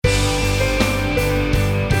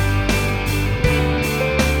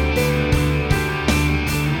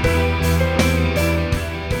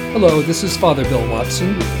Hello, this is Father Bill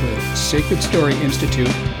Watson with Sacred Story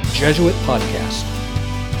Institute Jesuit Podcast.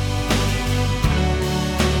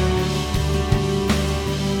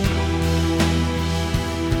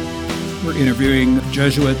 We're interviewing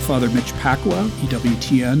Jesuit Father Mitch Pacwa,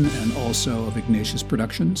 EWTN, and also of Ignatius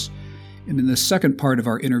Productions. And in the second part of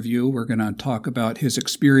our interview, we're going to talk about his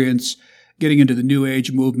experience getting into the New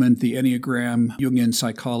Age movement, the Enneagram, Jungian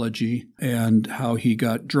psychology, and how he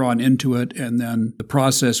got drawn into it, and then the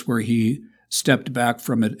process where he stepped back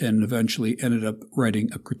from it and eventually ended up writing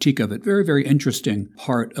a critique of it. Very, very interesting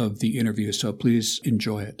part of the interview, so please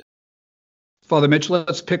enjoy it. Father Mitch,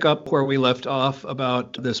 let's pick up where we left off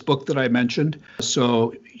about this book that I mentioned.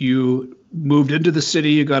 So you moved into the city,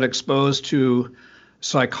 you got exposed to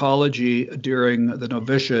psychology during the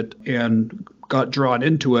novitiate and got drawn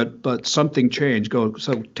into it, but something changed.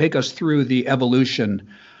 So take us through the evolution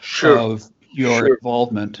of your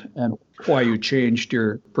involvement and why you changed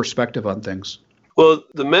your perspective on things. Well,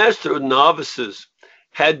 the Master of Novices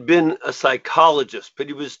had been a psychologist, but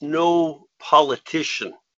he was no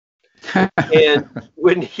politician. And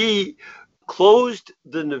when he closed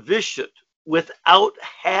the novitiate without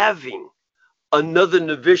having another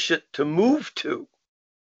novitiate to move to,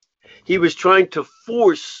 he was trying to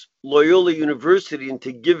force Loyola University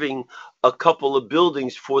into giving a couple of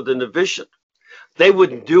buildings for the novitiate. They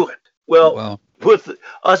wouldn't do it. Well, with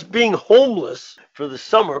us being homeless for the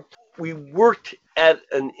summer, we worked at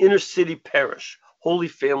an inner city parish, Holy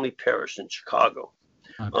Family Parish in Chicago,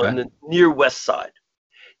 on the near west side.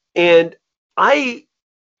 And I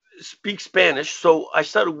speak Spanish, so I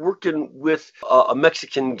started working with a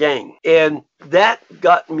Mexican gang. And that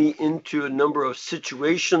got me into a number of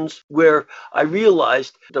situations where I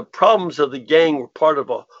realized the problems of the gang were part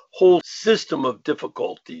of a whole system of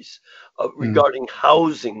difficulties regarding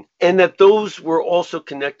housing, and that those were also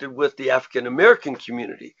connected with the African American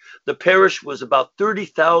community. The parish was about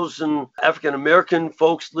 30,000 African American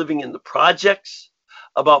folks living in the projects,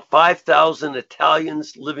 about 5,000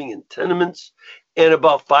 Italians living in tenements, and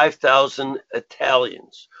about 5,000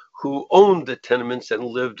 Italians who owned the tenements and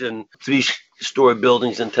lived in three-story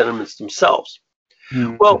buildings and tenements themselves.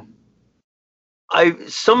 Well,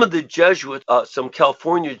 some of the Jesuits, some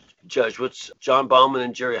California Jesuits, John Bauman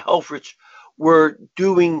and Jerry Helfrich, were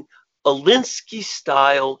doing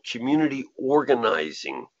Alinsky-style community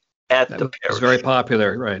organizing at the parish. It was very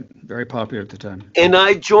popular, right? Very popular at the time. And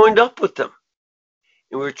I joined up with them.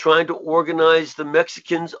 And we were trying to organize the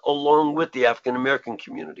Mexicans along with the African American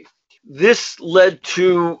community. This led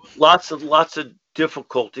to lots of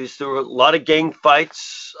difficulties. There were a lot of gang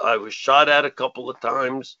fights. I was shot at a couple of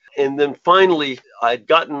times. And then finally, I'd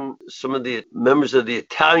gotten some of the members of the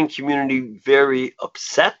Italian community very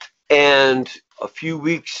upset. And a few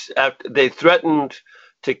weeks after, they threatened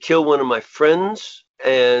to kill one of my friends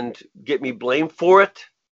and get me blamed for it.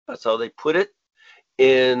 That's how they put it.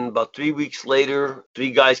 And about 3 weeks later, 3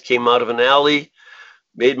 guys came out of an alley,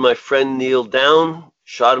 made my friend kneel down,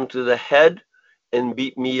 shot him through the head, and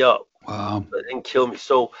beat me up. Wow. They didn't kill me.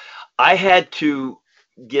 So I had to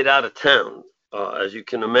get out of town, as you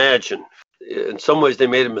can imagine. In some ways, they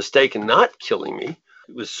made a mistake in not killing me.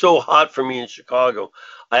 It was so hot for me in Chicago,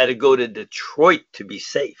 I had to go to Detroit to be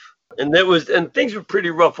safe. And things were pretty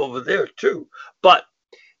rough over there, too. But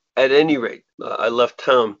at any rate, I left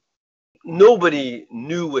town. Nobody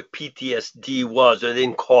knew what PTSD was, or they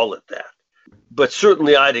didn't call it that. But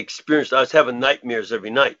certainly I was having nightmares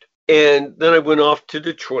every night. And then I went off to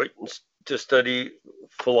Detroit to study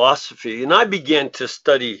philosophy. And I began to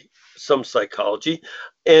study some psychology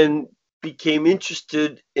and became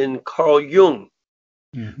interested in Carl Jung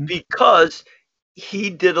because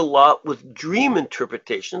he did a lot with dream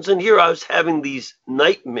interpretations. And here I was having these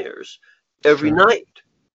nightmares every night.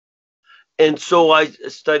 And so I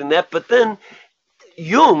studied that. But then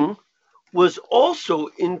Jung was also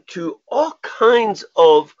into all kinds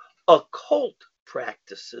of occult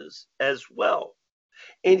practices as well.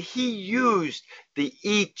 And he used the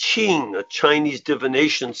I Ching, a Chinese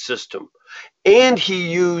divination system, and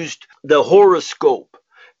he used the horoscope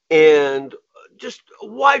and just a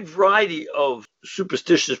wide variety of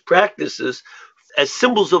superstitious practices as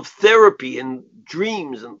symbols of therapy and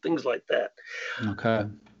dreams and things like that. Okay.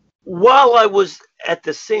 While I was at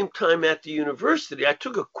the same time at the university, I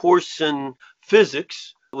took a course in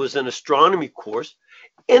physics. It was an astronomy course.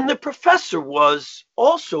 And the professor was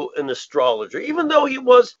also an astrologer, even though he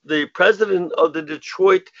was the president of the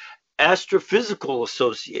Detroit Astrophysical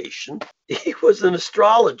Association. He was an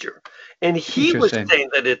astrologer. And he was saying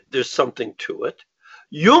that there's something to it.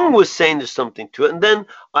 Jung was saying there's something to it. And then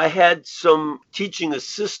I had some teaching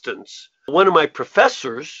assistants. One of my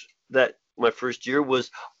professors that my first year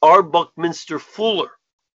was R. Buckminster Fuller,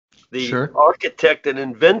 the Sure. architect and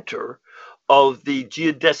inventor of the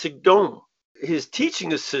geodesic dome. His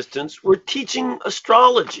teaching assistants were teaching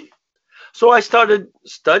astrology. So I started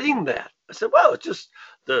studying that. I said, well, it's just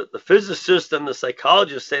the physicists and the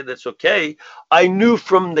psychologists say that's okay. I knew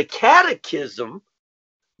from the catechism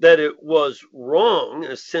that it was wrong,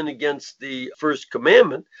 a sin against the first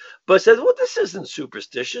commandment, but I said, well, this isn't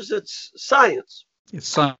superstitious, it's science. It's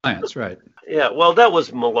science, right? Yeah, well, that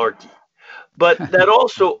was malarkey. But that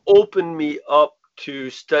also opened me up to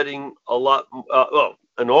studying a lot.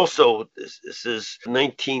 And also, this is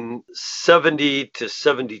 1970 to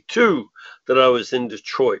 72 that I was in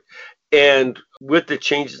Detroit. And with the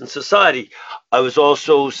changes in society, I was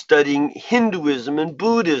also studying Hinduism and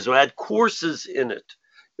Buddhism. I had courses in it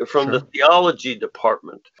from the theology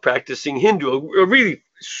department, practicing Hindu, a really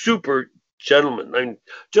super gentleman. I mean,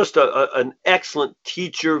 just an excellent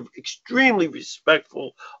teacher, extremely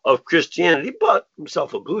respectful of Christianity, but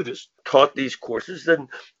himself a Buddhist, taught these courses. And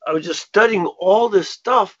I was just studying all this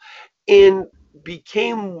stuff and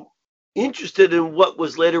became interested in what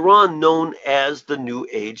was later on known as the New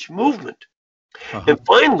Age movement. And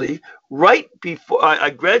finally, right before I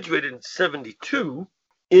graduated in 72,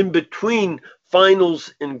 in between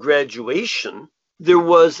finals and graduation, there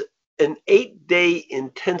was an 8-day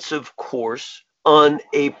intensive course on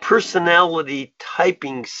a personality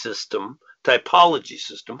typology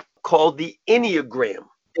system called the Enneagram.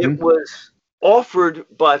 It was offered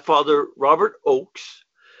by Father Robert Oakes,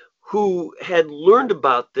 who had learned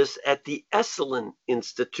about this at the Esalen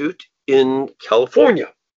Institute in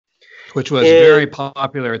California. Which was very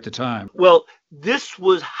popular at the time. Well, this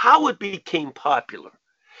was how it became popular.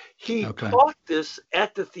 He taught this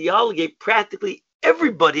at the Theologate. Practically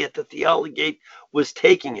everybody at the Theologate was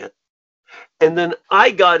taking it. And then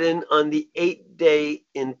I got in on the 8-day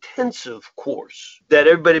intensive course that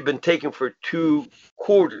everybody had been taking for 2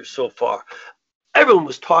 quarters so far. Everyone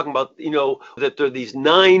was talking about, that there are these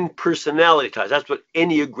 9 personality types. That's what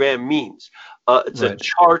Enneagram means. It's a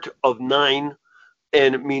chart of 9,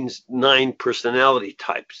 and it means 9 personality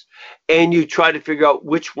types. And you try to figure out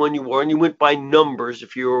which one you were, and you went by numbers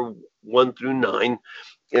if you were 1 through 9.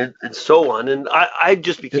 And so on, and I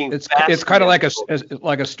just became fascinated. It's kind of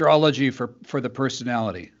like astrology for the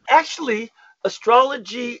personality. Actually,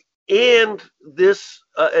 astrology and this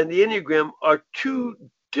and the Enneagram are 2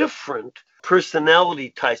 different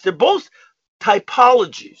personality types. They're both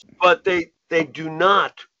typologies, but they do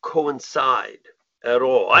not coincide at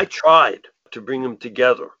all. I tried to bring them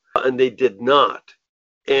together, and they did not.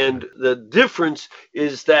 And the difference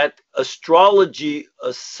is that astrology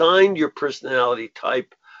assigned your personality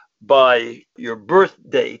type by your birth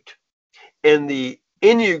date, and the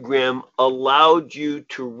Enneagram allowed you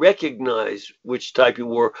to recognize which type you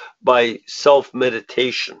were by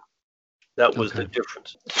self-meditation. That was the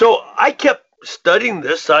difference. So I kept studying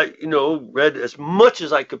this. I, read as much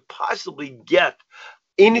as I could possibly get,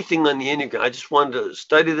 anything on the Enneagram. I just wanted to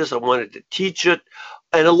study this. I wanted to teach it.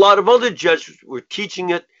 And a lot of other judges were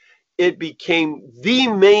teaching it. It became the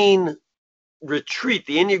main retreat,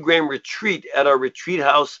 the Enneagram retreat at our retreat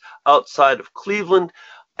house outside of Cleveland.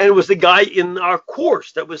 And it was the guy in our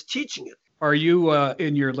course that was teaching it. Are you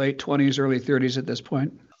in your late 20s, early 30s at this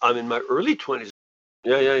point? I'm in my early 20s.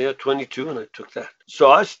 Yeah, 22, and I took that.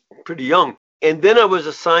 So I was pretty young. And then I was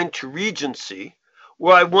assigned to Regency,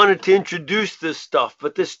 where I wanted to introduce this stuff,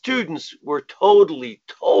 but the students were totally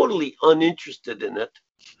uninterested in it.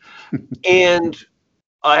 And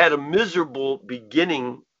I had a miserable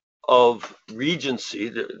beginning of Regency,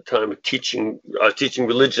 the time of teaching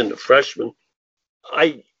religion to freshmen.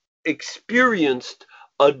 I experienced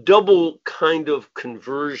a double kind of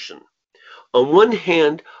conversion. On one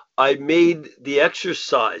hand, I made the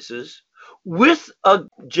exercises with a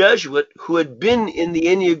Jesuit who had been in the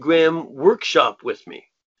Enneagram workshop with me.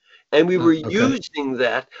 And we were using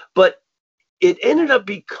that, but it ended up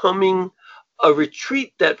becoming a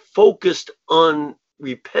retreat that focused on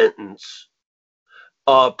repentance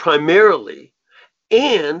primarily.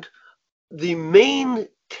 And the main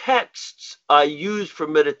texts I used for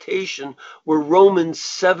meditation were Romans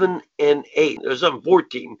 7 and 8. There's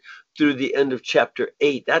 14 through the end of chapter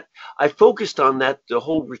 8. That I focused on that the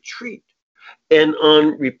whole retreat, and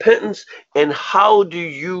on repentance and how do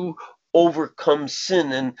you overcome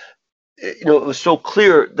sin. And it was so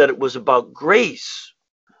clear that it was about grace.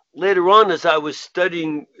 Later on, as I was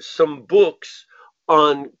studying some books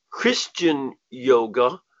on Christian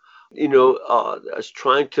yoga, I was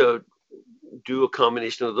trying to do a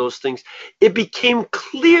combination of those things. It became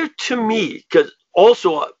clear to me, because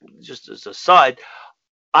also, just as a side,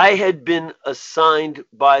 I had been assigned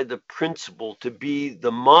by the principal to be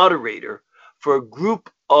the moderator for a group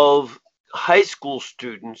of high school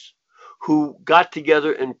students who got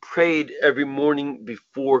together and prayed every morning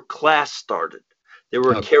before class started. They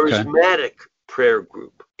were a Okay. charismatic prayer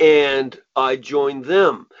group, and I joined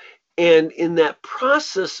them. And in that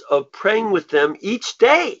process of praying with them each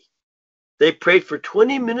day, they prayed for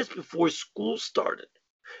 20 minutes before school started.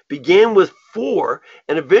 Began with 4,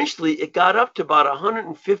 and eventually it got up to about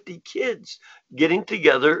 150 kids getting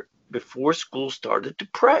together before school started to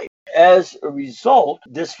pray. As a result,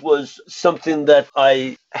 this was something that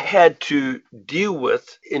I had to deal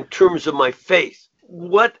with in terms of my faith.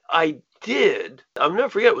 What I did, I'll never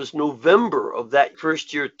forget, it was November of that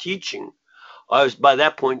first year teaching. I was by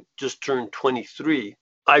that point just turned 23.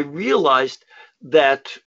 I realized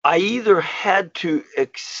that I either had to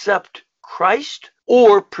accept Christ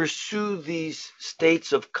or pursue these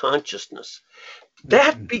states of consciousness.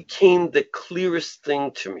 That became the clearest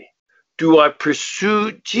thing to me. Do I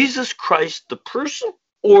pursue Jesus Christ, the person,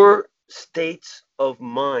 or states of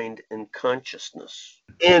mind and consciousness?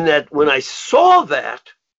 And that when I saw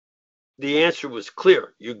that, the answer was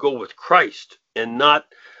clear. You go with Christ and not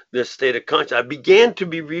this state of consciousness. I began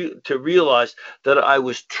to realize that I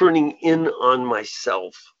was turning in on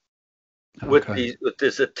myself with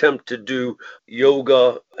this attempt to do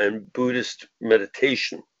yoga and Buddhist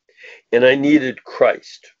meditation. And I needed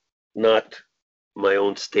Christ, not my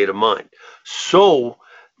own state of mind. So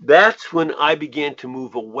that's when I began to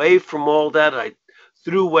move away from all that. I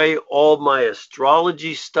threw away all my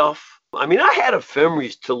astrology stuff. I mean, I had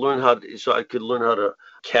ephemeris to learn so I could learn how to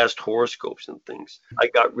cast horoscopes and things. I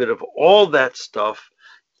got rid of all that stuff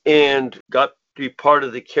and got to be part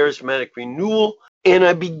of the charismatic renewal. And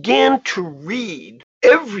I began to read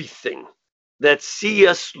everything that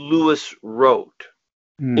C.S. Lewis wrote,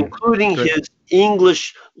 including his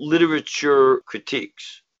English literature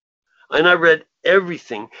critiques. And I read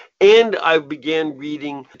everything. And I began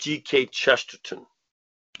reading G.K. Chesterton.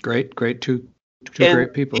 Great. Two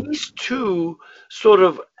great people. These two sort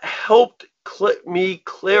of helped me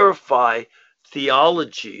clarify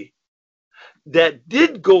theology that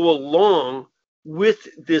did go along with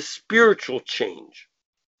this spiritual change.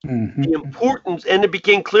 The importance, and it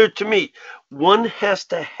became clear to me, one has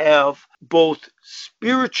to have both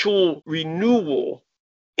spiritual renewal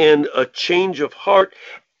and a change of heart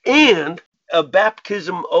and a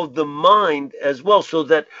baptism of the mind as well, so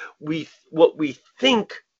that what we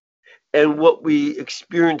think and what we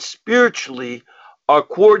experience spiritually are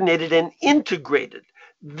coordinated and integrated.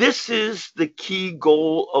 This is the key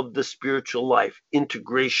goal of the spiritual life,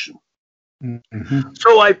 integration.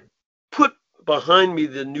 So I put behind me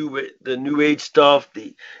the new age stuff,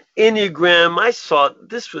 the Enneagram. I saw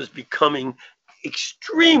this was becoming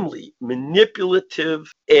extremely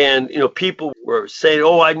manipulative, and people were saying,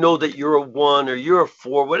 "Oh, I know that you're a 1 or you're a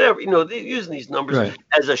 4," whatever. They're using these numbers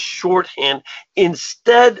as a shorthand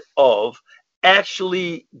instead of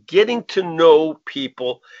actually getting to know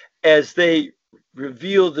people as they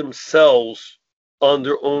reveal themselves on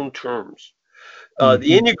their own terms.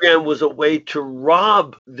 The Enneagram was a way to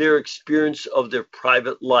rob their experience of their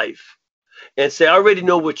private life and say, "I already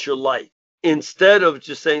know what you're like," instead of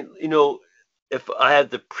just saying, if I have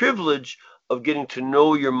the privilege of getting to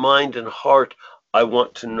know your mind and heart, I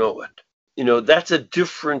want to know it. That's a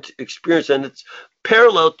different experience, and it's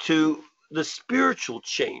parallel to the spiritual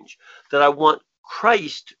change, that I want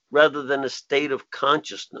Christ rather than a state of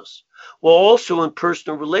consciousness. Well, also in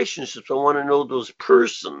personal relationships, I want to know those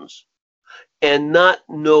persons and not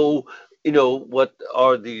know, what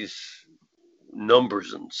are these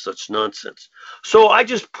numbers and such nonsense. So I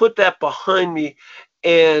just put that behind me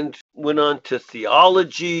and went on to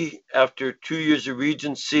theology. After 2 years of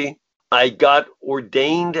regency, I got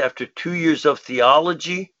ordained after 2 years of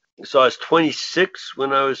theology. So I was 26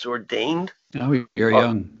 when I was ordained. Oh, you're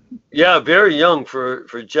young. Yeah, very young for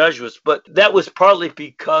Jesuits. But that was partly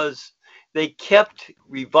because they kept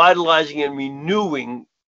revitalizing and renewing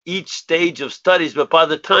each stage of studies. But by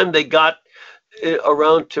the time they got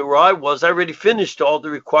around to where I was, I already finished all the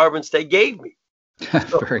requirements they gave me.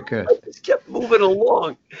 So very good. I just kept moving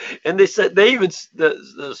along. And they said,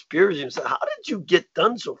 the Spirit even said, "How did you get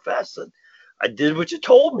done so fast?" I said, "I did what you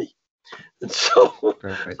told me." And so,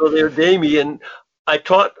 so they ordained me. And I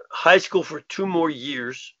taught high school for 2 more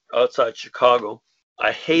years outside Chicago.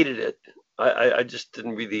 I hated it. I just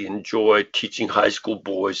didn't really enjoy teaching high school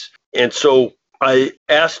boys. And so I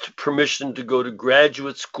asked permission to go to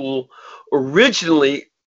graduate school.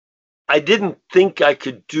 Originally, I didn't think I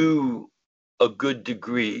could do a good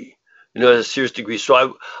degree, a serious degree.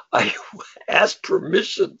 So I asked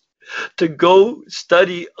permission to go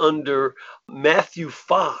study under Matthew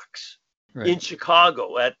Fox Right. in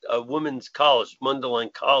Chicago at a women's college,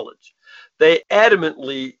 Mundelein College. They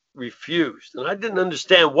adamantly refused. And I didn't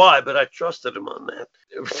understand why, but I trusted him on that.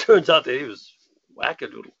 It turns out that he was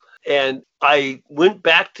wackadoodle. And I went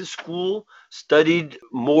back to school, studied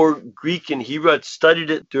more Greek and Hebrew. I'd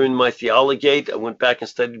studied it during my theologate. I went back and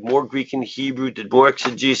studied more Greek and Hebrew, did more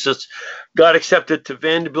exegesis, got accepted to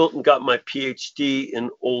Vanderbilt and got my PhD in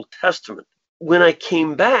Old Testament. When I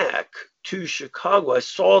came back to Chicago, I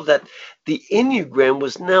saw that the Enneagram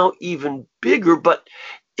was now even bigger, but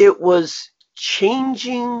it was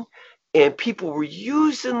changing. And people were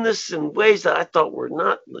using this in ways that I thought were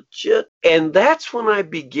not legit. And that's when I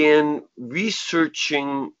began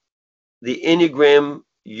researching the Enneagram,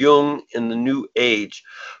 Jung, and the New Age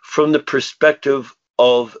from the perspective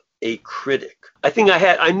of a critic.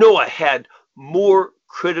 I know I had more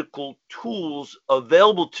critical tools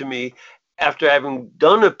available to me after having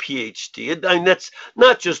done a PhD. And that's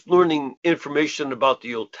not just learning information about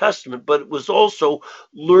the Old Testament, but it was also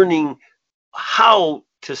learning how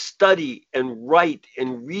to study and write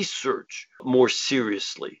and research more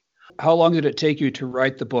seriously. How long did it take you to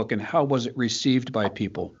write the book, and how was it received by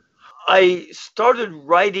people? I started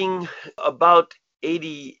writing about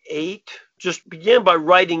 88, just began by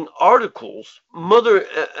writing articles. Mother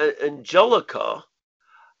Angelica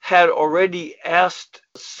had already asked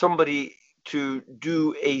somebody to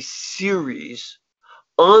do a series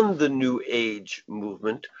on the New Age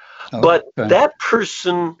movement, but that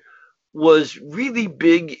person was really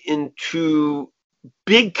big into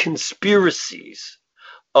big conspiracies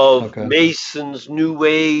of Masons, New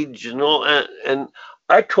Age, and all that. And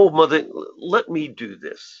I told Mother, let me do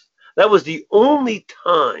this. That was the only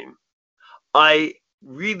time I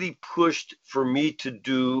really pushed for me to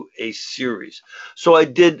do a series. So I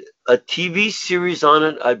did a TV series on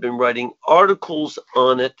it. I've been writing articles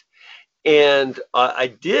on it. And I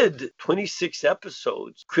did 26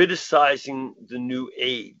 episodes criticizing the New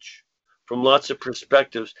Age from lots of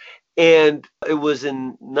perspectives. And it was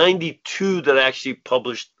in 92 that I actually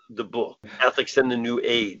published the book, Catholics and the New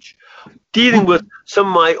Age, dealing with some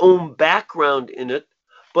of my own background in it.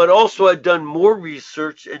 But also I'd done more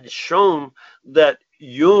research and shown that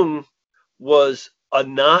Jung was a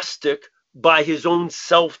Gnostic by his own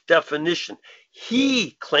self-definition.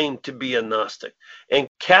 He claimed to be a Gnostic, and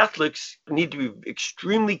Catholics need to be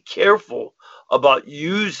extremely careful about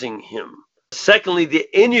using him. Secondly, the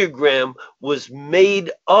Enneagram was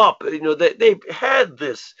made up. They had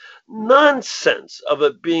this nonsense of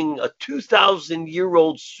it being a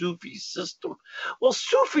 2,000-year-old Sufi system. Well,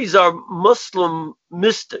 Sufis are Muslim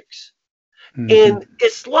mystics. Mm-hmm. And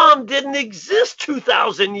Islam didn't exist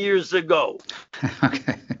 2,000 years ago.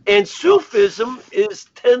 Okay. And Sufism is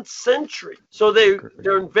 10th century. So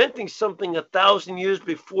they're inventing something 1,000 years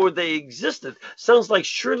before they existed. Sounds like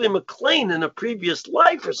Shirley MacLaine in a previous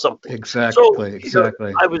life or something. Exactly.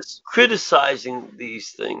 I was criticizing these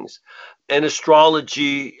things. And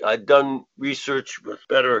astrology, I'd done research with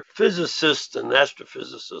better physicists and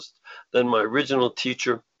astrophysicists than my original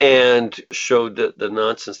teacher, and showed the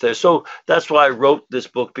nonsense there. So that's why I wrote this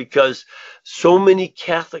book, because so many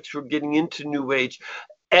Catholics were getting into New Age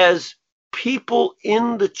as people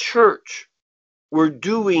in the church were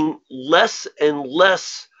doing less and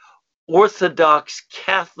less Orthodox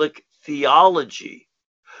Catholic theology.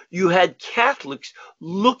 You had Catholics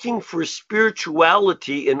looking for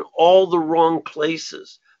spirituality in all the wrong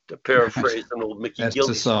places, to paraphrase an old Mickey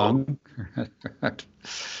Gilley song.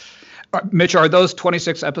 Mitch, are those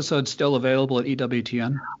 26 episodes still available at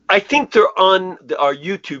EWTN? I think they're on our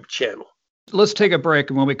YouTube channel. Let's take a break,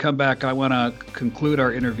 and when we come back, I want to conclude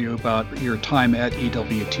our interview about your time at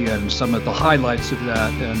EWTN, some of the highlights of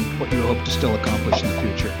that, and what you hope to still accomplish in the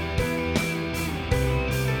future.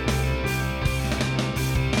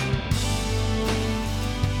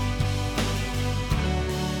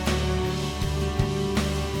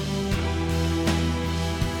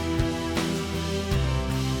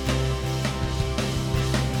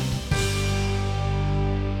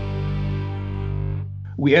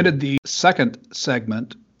 We ended the second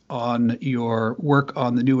segment on your work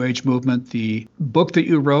on the New Age movement, the book that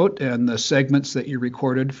you wrote, and the segments that you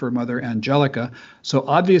recorded for Mother Angelica. So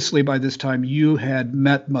obviously by this time you had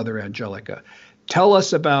met Mother Angelica. Tell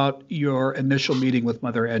us about your initial meeting with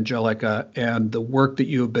Mother Angelica and the work that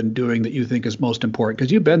you have been doing that you think is most important,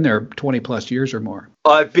 because you've been there 20 plus years or more.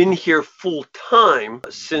 I've been here full time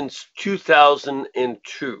since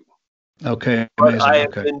 2002. Okay, amazing. But I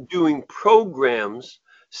have been doing programs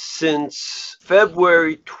since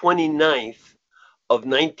February 29th of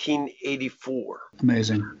 1984.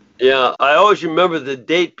 Amazing. Yeah, I always remember the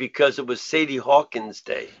date because it was Sadie Hawkins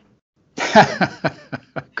Day.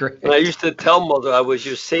 Great. And I used to tell Mother I was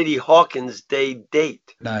your Sadie Hawkins Day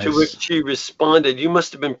date. To which Nice. she responded, "You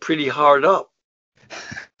must have been pretty hard up."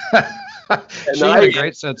 And She had a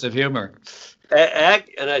great sense of humor.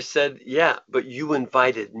 and I said, "Yeah, but you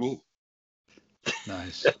invited me."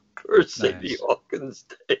 Nice. For Sadie Nice. Hawkins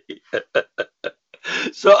Day.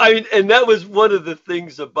 So I mean, and that was one of the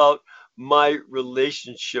things about my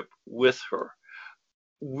relationship with her.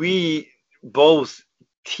 We both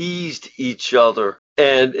teased each other,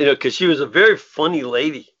 and because she was a very funny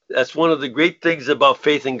lady. That's one of the great things about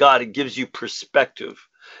faith in God. It gives you perspective,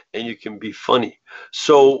 and you can be funny.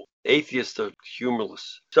 So atheists are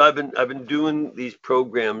humorless. So I've been doing these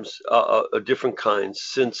programs of different kinds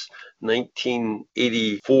since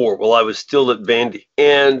 1984, while I was still at Vandy,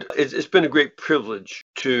 and it's been a great privilege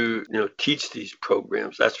to teach these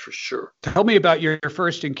programs. That's for sure. Tell me about your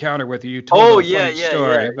first encounter with her. You told Oh a yeah, funny yeah,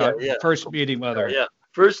 story yeah, yeah, about yeah. first meeting with her. Yeah.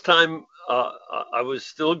 First time I was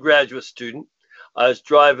still a graduate student. I was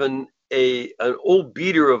driving an old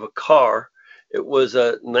beater of a car. It was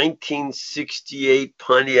a 1968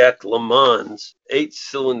 Pontiac Le Mans,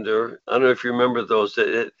 8-cylinder. I don't know if you remember those.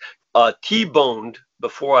 It T-boned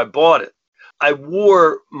before I bought it. I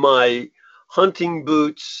wore my hunting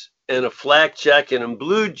boots and a flak jacket and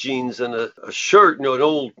blue jeans and a shirt, an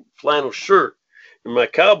old flannel shirt, and my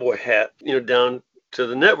cowboy hat, down to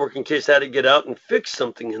the network in case I had to get out and fix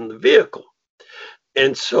something in the vehicle.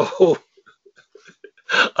 And so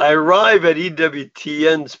I arrive at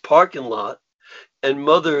EWTN's parking lot, and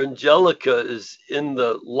Mother Angelica is in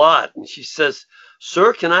the lot, and she says,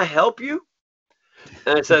 "Sir, can I help you?"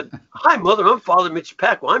 And I said, "Hi, Mother, I'm Father Mitch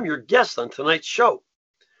Pacwa. I'm your guest on tonight's show."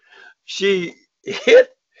 She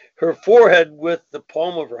hit her forehead with the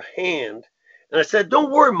palm of her hand, and I said,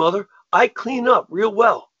 "Don't worry, Mother, I clean up real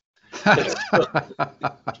well."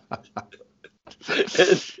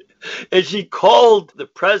 And she called the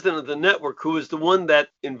president of the network, who was the one that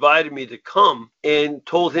invited me to come, and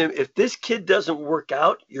told him, "If this kid doesn't work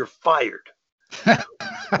out, you're fired." And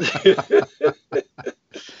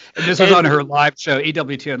this was on her live show,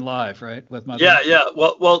 EWTN Live, right? With Mother. Yeah.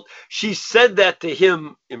 Well, she said that to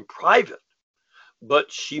him in private,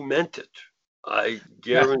 but she meant it. I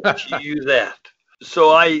guarantee you that.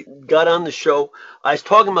 So I got on the show. I was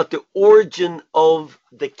talking about the origin of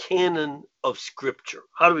the canon of Scripture.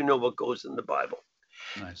 How do we know what goes in the Bible?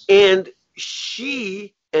 Nice. And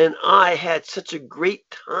she and I had such a great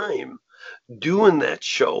time doing that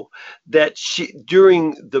show that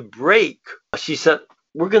during the break, she said,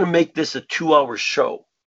 "We're going to make this a 2-hour show."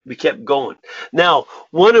 We kept going. Now,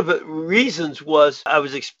 one of the reasons was I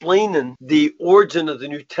was explaining the origin of the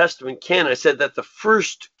New Testament canon. I said that the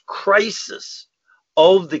first crisis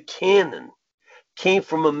of the canon came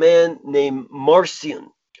from a man named Marcion,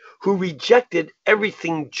 who rejected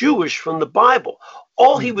everything Jewish from the Bible.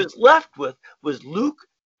 All he was left with was Luke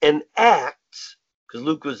and Acts, because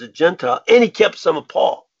Luke was a Gentile, and he kept some of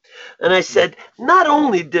Paul. And I said, not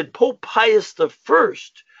only did Pope Pius I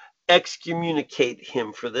excommunicate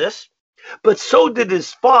him for this, but so did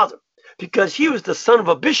his father, because he was the son of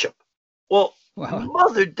a bishop. Well, wow.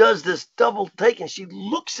 Mother does this double take, and she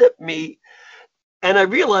looks at me, and I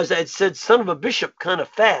realized I had said son of a bishop kind of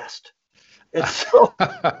fast. And so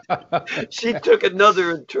she took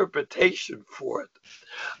another interpretation for it.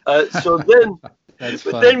 So then,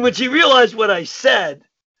 then when she realized what I said,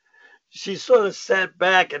 she sort of sat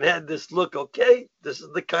back and had this look, okay, this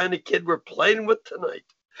is the kind of kid we're playing with tonight.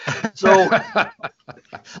 So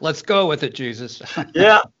let's go with it, Jesus.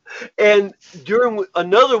 Yeah. And during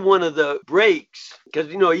another one of the breaks, because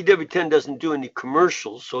EWTN doesn't do any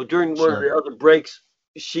commercials, so during one of the other breaks,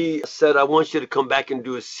 she said, "I want you to come back and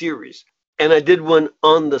do a series." And I did one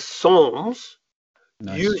on the Psalms,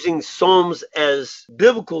 using Psalms as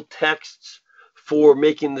biblical texts for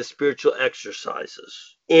making the spiritual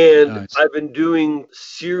exercises. And I've been doing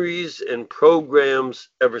series and programs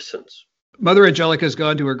ever since. Mother Angelica has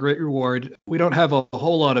gone to her great reward. We don't have a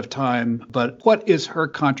whole lot of time, but what is her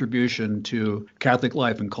contribution to Catholic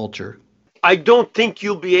life and culture? I don't think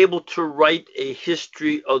you'll be able to write a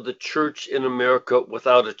history of the church in America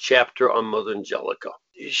without a chapter on Mother Angelica.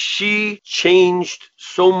 She changed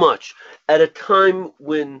so much at a time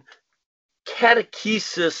when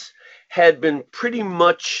catechesis had been pretty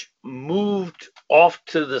much moved off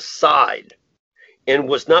to the side and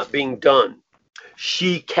was not being done.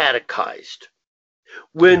 She catechized.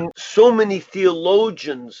 When so many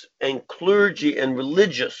theologians and clergy and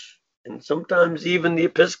religious, and sometimes even the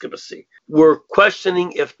episcopacy, were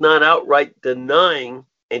questioning, if not outright denying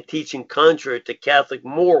and teaching contrary to Catholic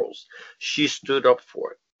morals, she stood up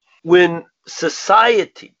for it. When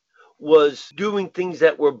society was doing things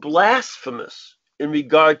that were blasphemous in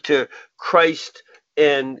regard to Christ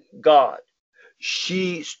and God,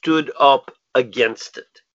 she stood up against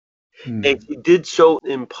it. And she did so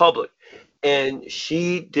in public. And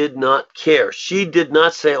she did not care. She did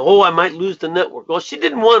not say, oh, I might lose the network. Well, she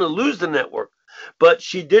didn't want to lose the network, but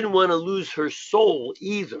she didn't want to lose her soul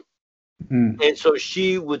either. And so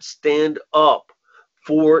she would stand up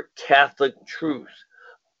for Catholic truth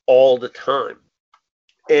all the time.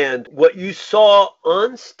 And what you saw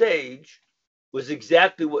on stage was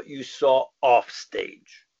exactly what you saw off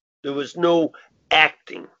stage. There was no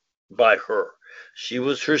acting by her. She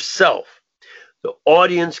was herself. The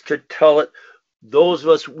audience could tell it. Those of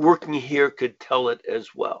us working here could tell it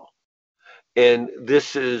as well. And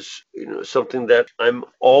this is, something that I'm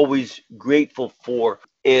always grateful for,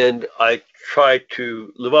 and I try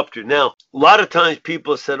to live up to. Now, a lot of times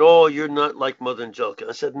people said, oh, you're not like Mother Angelica.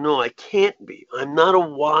 I said, no, I can't be. I'm not a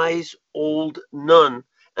wise old nun,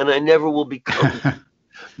 and I never will become.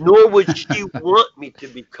 Nor would she want me to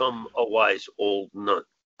become a wise old nun.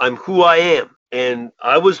 I'm who I am. And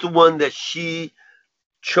I was the one that she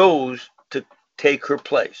chose to take her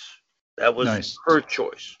place. That was her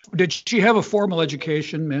choice. Did she have a formal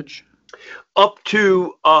education, Mitch? Up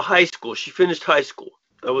to high school. She finished high school.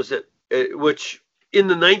 That was it, which in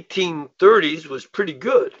the 1930s was pretty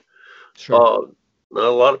good. Sure. Not a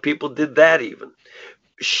lot of people did that even.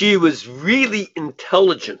 She was really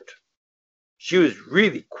intelligent. She was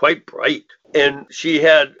really quite bright. And she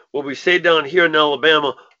had, what we say down here in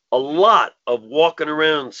Alabama, a lot of walking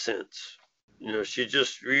around sense. She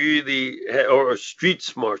just really had, or street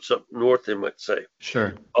smarts up north, they might say.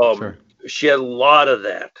 Sure. She had a lot of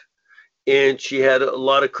that. And she had a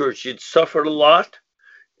lot of courage. She had suffered a lot,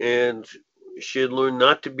 and she had learned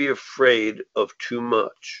not to be afraid of too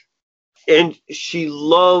much. And she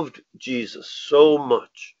loved Jesus so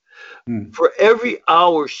much. For every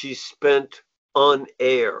hour she spent on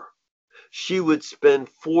air, she would spend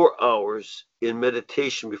 4 hours in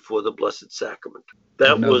meditation before the Blessed Sacrament.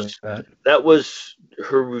 That was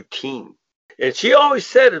her routine. And she always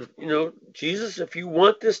said, Jesus, if you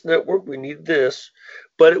want this network, we need this.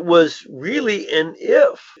 But it was really an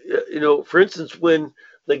if. For instance, when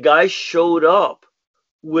the guy showed up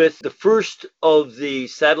with the first of the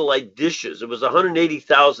satellite dishes, it was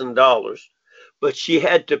 $180,000, but she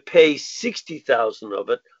had to pay $60,000 of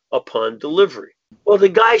it upon delivery. Well, the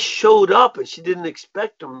guy showed up and she didn't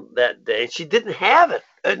expect him that day, and she didn't have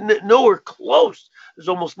it, nowhere close. There's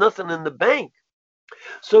almost nothing in the bank.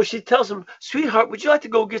 So she tells him, sweetheart, would you like to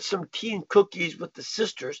go get some tea and cookies with the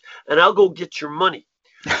sisters, and I'll go get your money.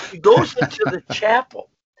 She goes into the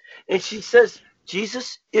chapel and she says,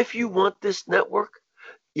 Jesus, if you want this network,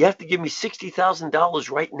 you have to give me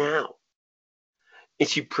 $60,000 right now. And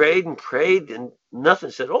she prayed and prayed and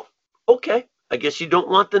nothing. Said, oh, okay, I guess you don't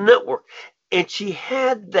want the network. And she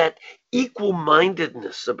had that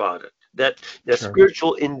equal-mindedness about it, that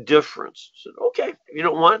spiritual indifference. Said, okay, if you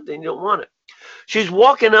don't want it, then you don't want it. She's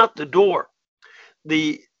walking out the door.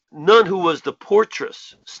 The nun who was the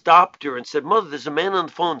portress stopped her and said, Mother, there's a man on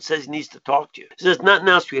the phone, says he needs to talk to you. She says, not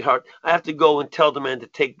now, sweetheart. I have to go and tell the man to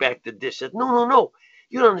take back the dish. She said, no.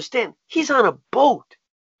 You don't understand. He's on a boat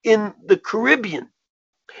in the Caribbean,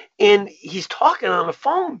 and he's talking on a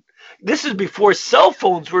phone. This is before cell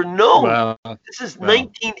phones were known. Wow. This is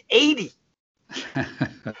 1980.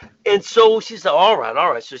 And so she said, all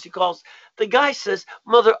right. So she calls. The guy says,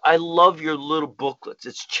 Mother, I love your little booklets.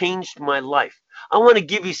 It's changed my life. I want to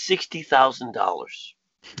give you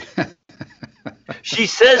 $60,000. She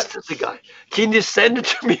says to the guy, can you send it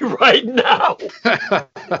to me right now?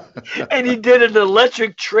 And he did an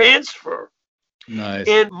electric transfer. Nice.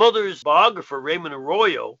 And Mother's biographer, Raymond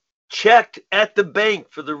Arroyo, checked at the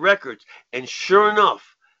bank for the records. And sure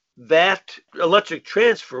enough, that electric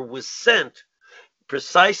transfer was sent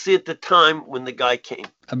precisely at the time when the guy came.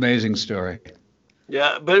 Amazing story.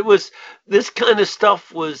 Yeah, but it was, this kind of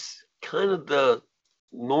stuff was kind of the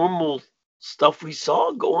normal stuff we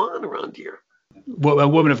saw go on around here. Well, a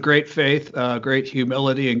woman of great faith, great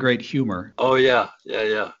humility, and great humor. Oh, yeah.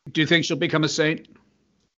 Do you think she'll become a saint?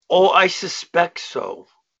 Oh, I suspect so.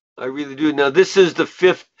 I really do. Now, this is the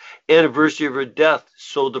 5th anniversary of her death,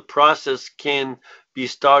 so the process can be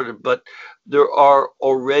started. But there are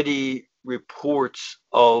already reports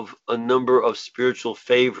of a number of spiritual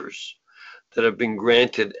favors that have been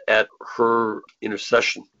granted at her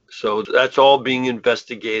intercession. So that's all being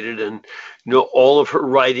investigated. And, all of her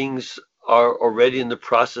writings are already in the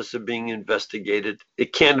process of being investigated.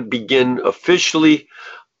 It can't begin officially.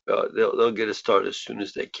 They'll get it started as soon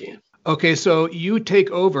as they can. Okay, so you take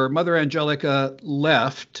over. Mother Angelica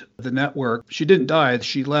left the network. She didn't die.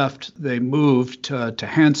 She left. They moved to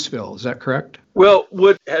Hanceville. Is that correct? Well,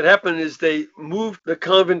 what had happened is they moved the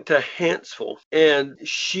convent to Hanceville, and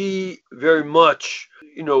she very much,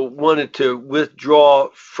 wanted to withdraw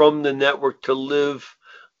from the network to live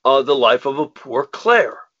the life of a poor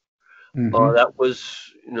Clare. Hmm. That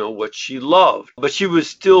was, what she loved. But she was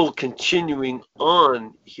still continuing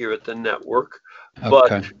on here at the network,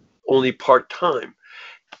 but Okay. only part time.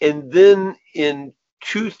 And then in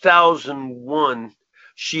 2001,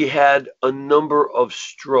 she had a number of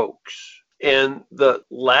strokes. And the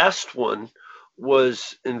last one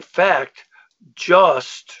was, in fact,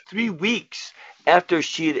 just 3 weeks after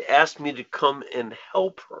she had asked me to come and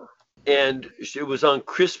help her. And it was on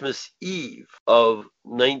Christmas Eve of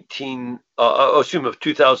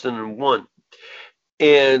 2001.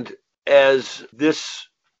 And as this,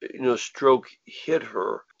 stroke hit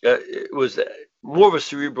her, it was more of a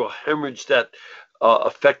cerebral hemorrhage that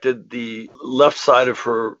affected the left side of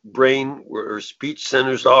her brain where her speech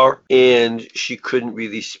centers are, and she couldn't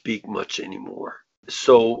really speak much anymore.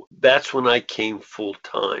 So that's when I came full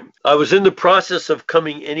time. I was in the process of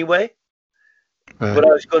coming anyway, Right. but I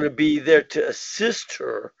was going to be there to assist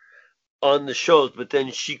her on the shows, but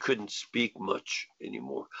then she couldn't speak much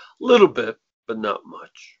anymore. A little bit, but not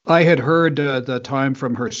much. I had heard the time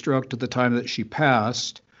from her stroke to the time that she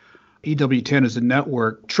passed, EWTN as a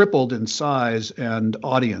network tripled in size and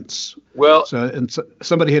audience. Well, So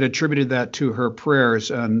somebody had attributed that to her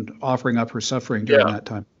prayers and offering up her suffering during yeah, that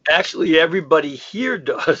time. actually, everybody here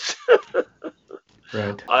does.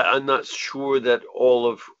 Right. I'm not sure that all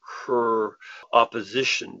of her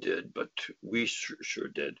opposition did, but we sure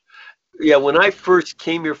did. Yeah, when I first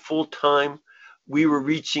came here full time, we were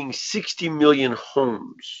reaching 60 million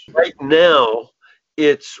homes. Right now,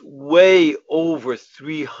 it's way over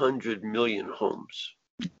 300 million homes.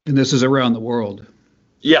 And this is around the world.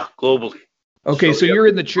 Yeah, globally. Okay, So so yeah, you're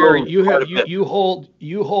in the we've chair. grown You quite have a bit. you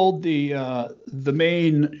hold the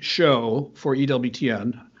main show for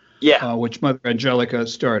EWTN, Yeah, which Mother Angelica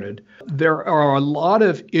started. There are a lot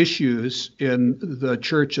of issues in the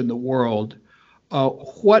church and the world.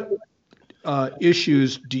 What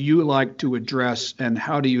issues do you like to address, and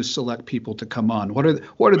how do you select people to come on? What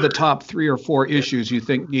are the top 3 or 4 issues you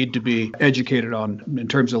think need to be educated on in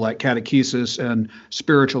terms of like catechesis and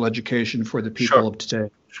spiritual education for the sure, people of today?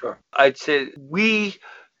 sure. I'd say we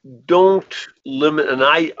don't limit, and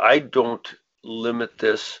I don't limit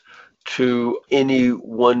this to any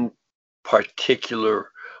one particular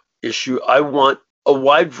issue. I want a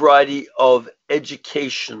wide variety of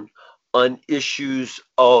education on issues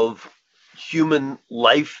of human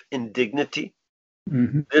life and dignity.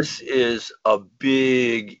 Hmm. This is a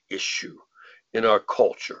big issue in our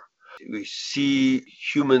culture. We see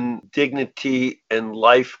human dignity and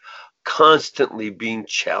life constantly being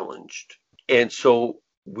challenged. And so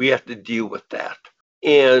we have to deal with that.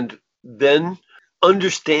 And then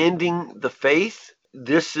understanding the faith,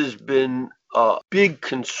 this has been a big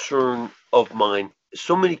concern of mine.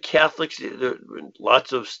 So many Catholics, there have been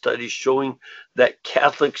lots of studies showing that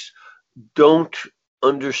Catholics don't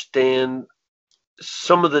understand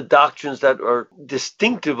some of the doctrines that are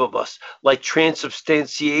distinctive of us, like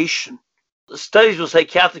transubstantiation. The studies will say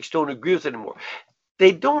Catholics don't agree with it anymore.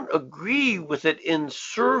 They don't agree with it in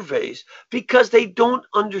surveys because they don't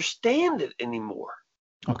understand it anymore.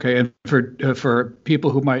 Okay, and for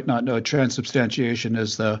people who might not know, transubstantiation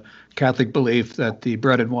is the Catholic belief that the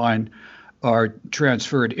bread and wine are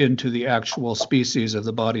transferred into the actual species of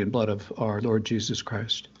the body and blood of our Lord Jesus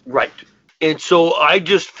Christ. Right. And so I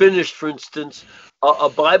just finished, for instance, a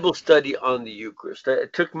Bible study on the Eucharist.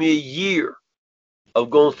 It took me a year of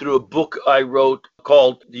going through a book I wrote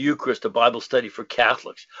called The Eucharist, a Bible Study for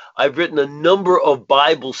Catholics. I've written a number of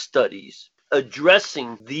Bible studies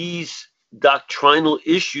addressing these doctrinal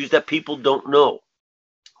issues that people don't know.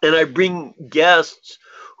 And I bring guests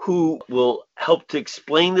who will help to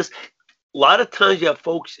explain this. A lot of times you have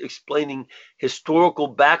folks explaining historical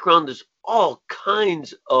background. There's all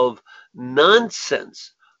kinds of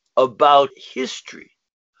nonsense about history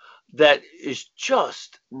that is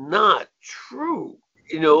just not true,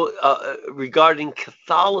 regarding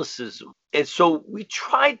Catholicism. And so we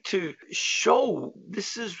try to show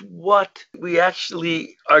this is what we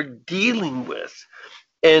actually are dealing with.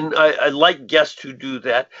 And I like guests who do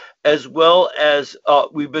that, as well as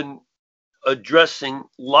we've been addressing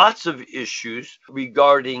lots of issues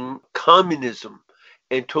regarding communism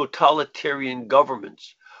and totalitarian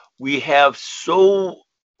governments. We have so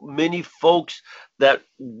many folks that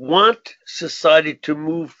want society to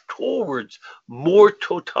move towards more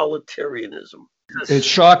totalitarianism. It's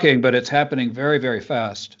shocking, but it's happening very, very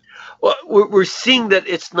fast. Well, we're seeing that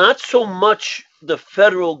it's not so much the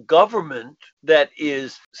federal government that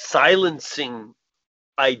is silencing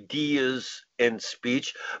ideas and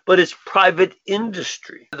speech, but it's private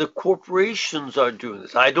industry. The corporations are doing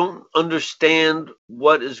this. I don't understand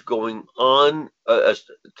what is going on as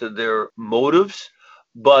to their motives,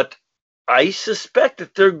 but I suspect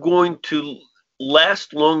that they're going to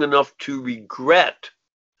last long enough to regret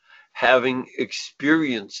having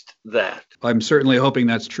experienced that. I'm certainly hoping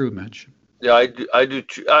that's true, Mitch. Yeah, I do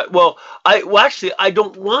too. Actually, I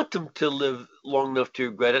don't want them to live long enough to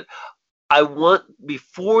regret it. I want,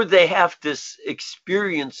 before they have to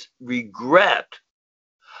experience regret,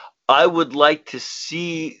 I would like to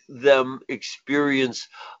see them experience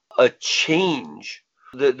a change.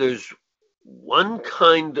 There's one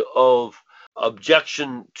kind of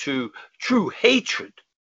objection to true hatred,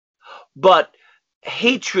 but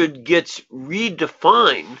hatred gets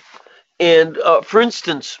redefined. And for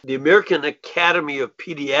instance, the American Academy of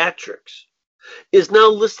Pediatrics is now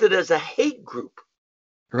listed as a hate group.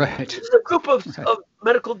 Right. It's a group of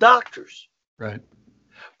medical doctors. Right.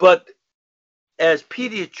 But as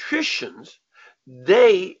pediatricians,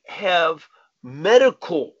 they have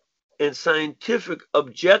medical and scientific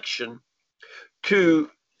objection to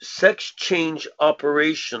sex change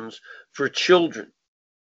operations for children.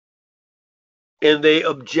 And they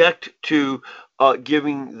object to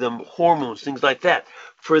giving them hormones, things like that.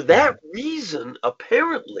 For that reason,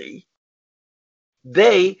 apparently,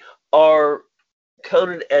 they are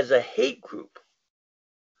counted as a hate group.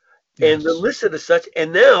 Yes. And they're listed as such.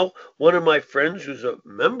 And now one of my friends who's a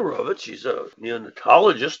member of it, she's a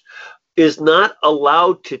neonatologist, is not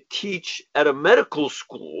allowed to teach at a medical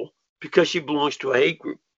school because she belongs to a hate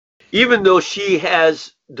group, even though she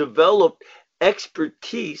has developed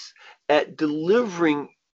expertise at delivering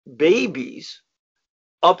babies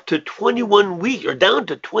up to 21 weeks or down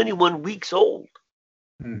to 21 weeks old,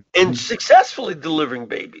 and successfully delivering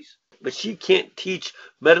babies. But she can't teach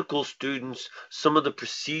medical students some of the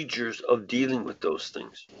procedures of dealing with those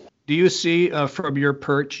things. Do you see from your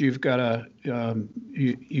perch, you've got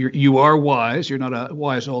you are wise. You're not a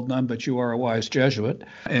wise old nun, but you are a wise Jesuit,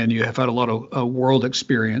 and you have had a lot of world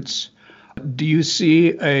experience. Do you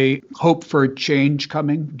see a hope for change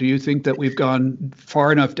coming? Do you think that we've gone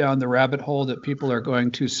far enough down the rabbit hole that people are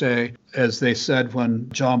going to say, as they said when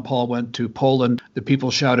John Paul went to Poland, the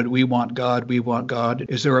people shouted, "We want God, we want God."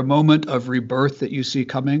 Is there a moment of rebirth that you see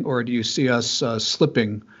coming, or do you see us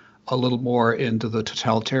slipping a little more into the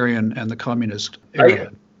totalitarian and the communist era?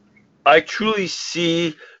 I truly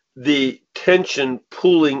see the tension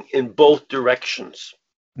pulling in both directions.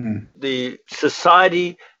 The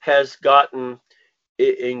society has gotten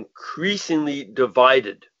increasingly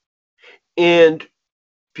divided. And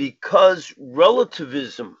because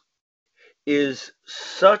relativism is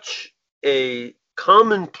such a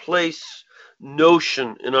commonplace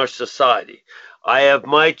notion in our society, I have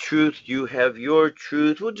my truth, you have your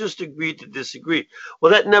truth, we'll just agree to disagree.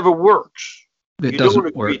 Well, that never works. You don't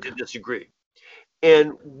agree to disagree.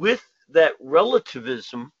 And with that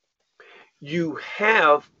relativism, you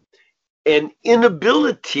have an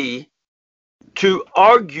inability to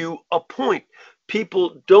argue a point.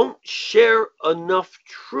 People don't share enough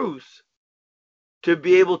truth to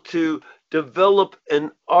be able to develop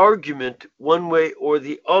an argument one way or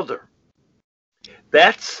the other.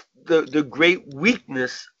 That's the great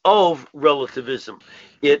weakness of relativism.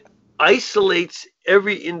 It isolates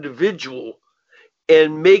every individual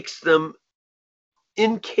and makes them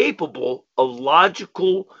incapable of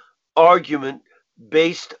logical argument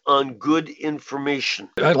based on good information.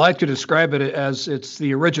 I'd like to describe it as it's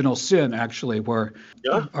the original sin, actually, where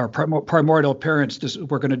our primordial parents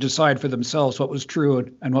were going to decide for themselves what was true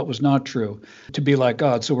and what was not true, to be like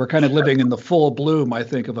God. So we're kind of living in the full bloom, I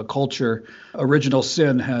think, of a culture. Original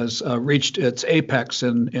sin has reached its apex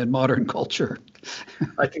in modern culture.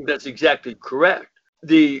 I think that's exactly correct.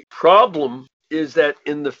 The problem is that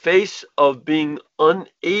in the face of being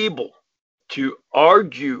unable to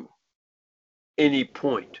argue any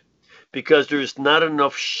point, because there's not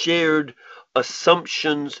enough shared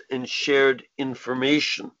assumptions and shared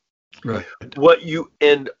information. Right. What you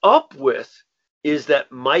end up with is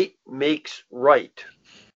that might makes right.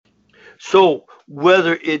 So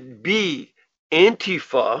whether it be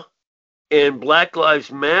Antifa and Black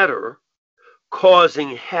Lives Matter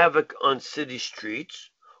causing havoc on city streets,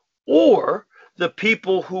 or the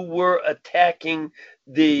people who were attacking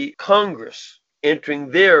the Congress, entering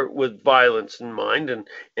there with violence in mind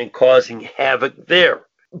and causing havoc there.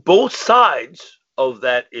 Both sides of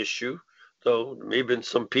that issue, though there may have been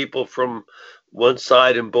some people from one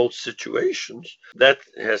side in both situations. That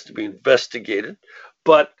has to be investigated.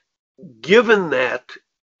 But given that,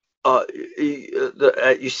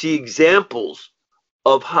 you see examples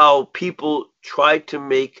of how people try to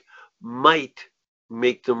make might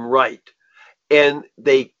make them right. And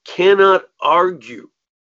they cannot argue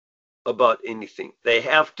about anything. They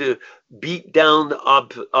have to beat down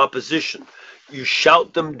the opposition. You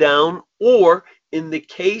shout them down, or in the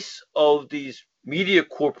case of these media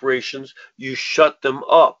corporations, you shut them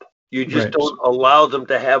up. You just don't allow them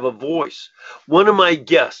to have a voice. One of my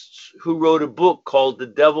guests who wrote a book called The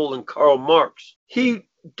Devil and Karl Marx, he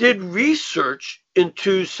did research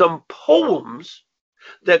into some poems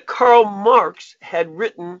that Karl Marx had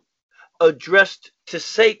written addressed to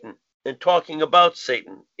Satan and talking about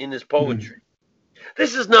Satan in his poetry.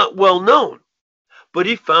 This is not well known, but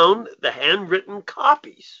he found the handwritten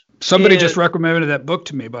copies. Somebody just recommended that book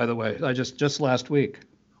to me, by the way, just last week.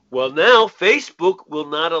 Well, now Facebook will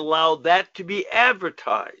not allow that to be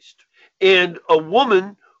advertised. And a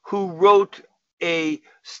woman who wrote a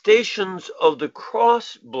Stations of the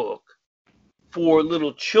Cross book for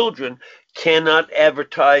little children cannot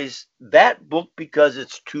advertise that book because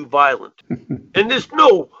it's too violent. And there's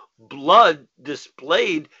no blood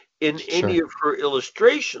displayed in any of her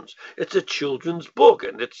illustrations. It's a children's book,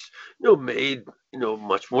 and it's made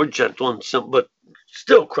much more gentle and simple, but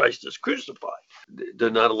still Christ is crucified. They're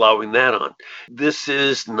not allowing that on. This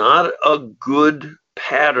is not a good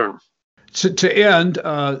pattern. To end,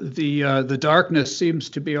 the darkness seems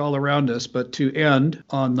to be all around us, but to end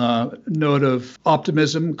on the note of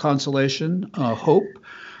optimism, consolation, hope,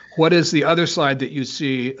 what is the other side that you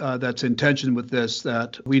see that's in tension with this,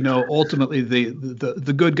 that we know ultimately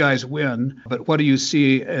the good guys win, but what do you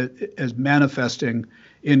see as manifesting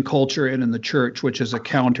in culture and in the church, which is a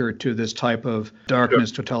counter to this type of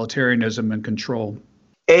darkness, totalitarianism, and control?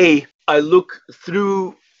 I look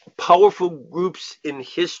through powerful groups in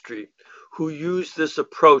history who use this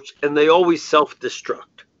approach, and they always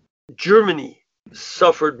self-destruct. Germany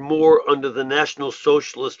suffered more under the National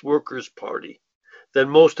Socialist Workers' Party than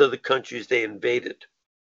most of the countries they invaded.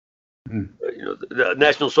 The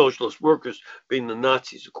National Socialist Workers being the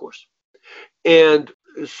Nazis, of course. And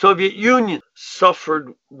the Soviet Union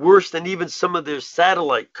suffered worse than even some of their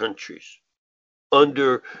satellite countries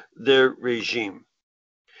under their regime.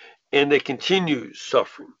 And they continue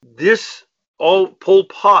suffering. This, all Pol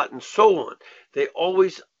Pot and so on, they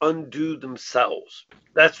always undo themselves.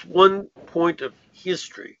 That's one point of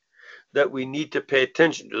history that we need to pay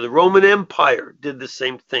attention to. The Roman Empire did the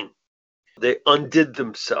same thing. They undid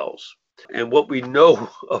themselves. And what we know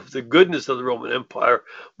of the goodness of the Roman Empire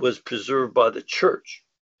was preserved by the church.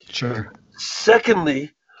 Sure.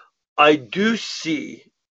 Secondly, I do see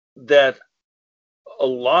that a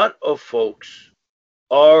lot of folks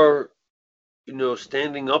are,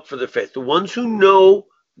 standing up for their faith. The ones who know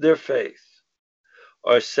their faith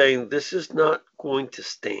are saying this is not going to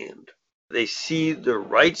stand. They see their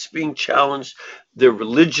rights being challenged, their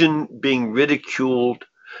religion being ridiculed,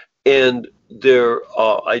 and their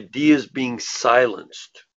ideas being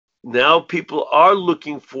silenced. Now people are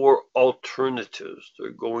looking for alternatives.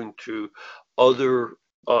 They're going to other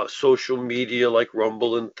social media like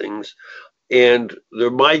Rumble and things, and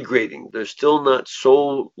they're migrating. They're still not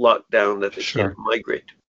so locked down that they can't migrate.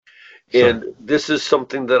 Sure. And this is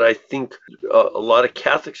something that I think a lot of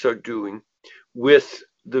Catholics are doing with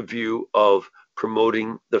the view of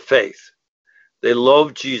promoting the faith. They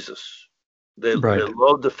love Jesus. They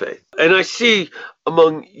love the faith. And I see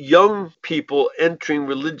among young people entering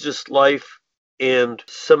religious life and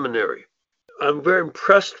seminary, I'm very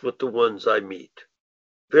impressed with the ones I meet.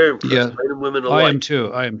 Very impressed, men and women alike.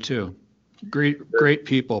 I am too. Great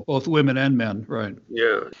people, both women and men, right?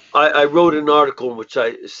 Yeah. I wrote an article in which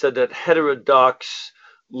I said that heterodox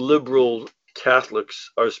liberal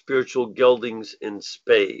Catholics are spiritual geldings in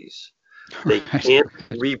space. They can't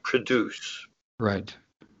reproduce. Right.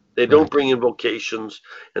 They don't bring in vocations,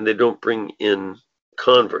 and they don't bring in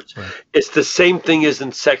converts. Right. It's the same thing as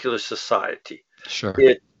in secular society. Sure.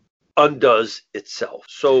 It undoes itself.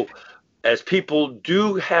 So as people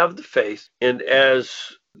do have the faith, and as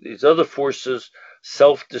these other forces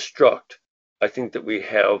self-destruct, I think that we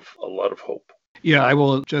have a lot of hope. Yeah, I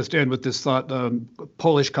will just end with this thought. A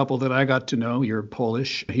Polish couple that I got to know, you're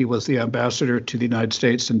Polish. He was the ambassador to the United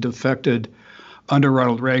States and defected under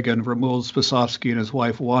Ronald Reagan, Romuald Spisovsky and his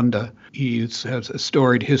wife, Wanda. He has a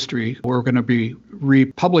storied history. We're going to be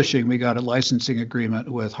republishing. We got a licensing agreement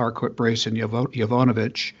with Harcourt Brace and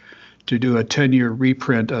Yovanovitch to do a 10-year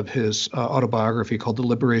reprint of his autobiography called The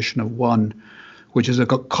Liberation of One, which is a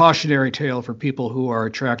cautionary tale for people who are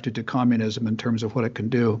attracted to communism in terms of what it can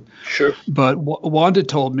do. Sure. But Wanda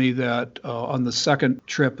told me that on the second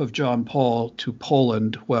trip of John Paul to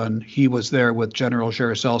Poland, when he was there with General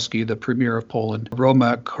Jaruzelski, the premier of Poland,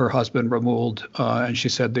 Romek, her husband, Romuald, and she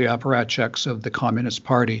said the apparatchiks of the Communist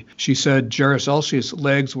Party, she said Jaruzelski's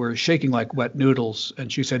legs were shaking like wet noodles,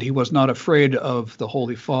 and she said he was not afraid of the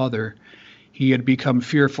Holy Father. He had become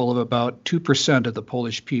fearful of about 2% of the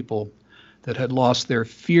Polish people that had lost their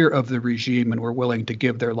fear of the regime and were willing to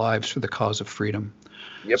give their lives for the cause of freedom.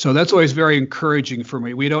 Yep. So that's always very encouraging for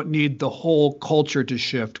me. We don't need the whole culture to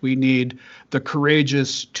shift. We need the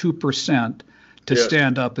courageous 2% to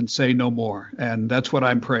stand up and say no more. And that's what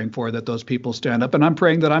I'm praying for, that those people stand up. And I'm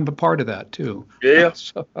praying that I'm a part of that too. Yeah.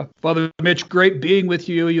 So, Father Mitch, great being with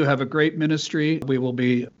you. You have a great ministry. We will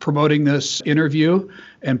be promoting this interview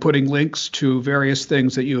and putting links to various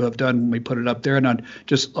things that you have done when we put it up there. And I'd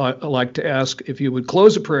just like to ask if you would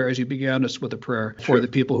close a prayer as you began us with a prayer for the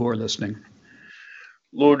people who are listening.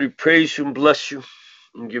 Lord, we praise you and bless you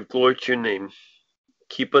and give glory to your name.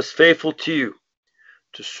 Keep us faithful to you,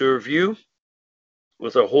 to serve you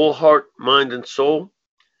with our whole heart, mind, and soul,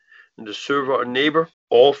 and to serve our neighbor,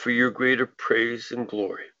 all for your greater praise and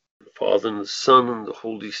glory. The Father, and the Son, and the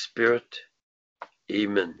Holy Spirit.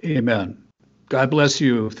 Amen. Amen. God bless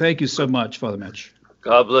you. Thank you so much, Father Mitch.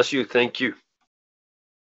 God bless you. Thank you.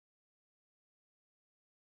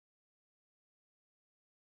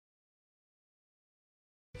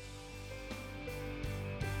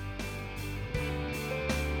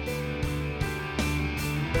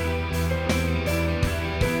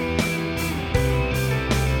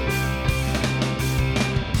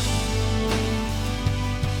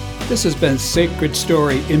 This has been Sacred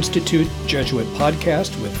Story Institute Jesuit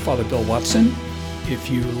Podcast with Father Bill Watson. If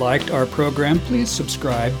you liked our program, please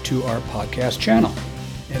subscribe to our podcast channel.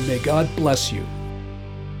 And may God bless you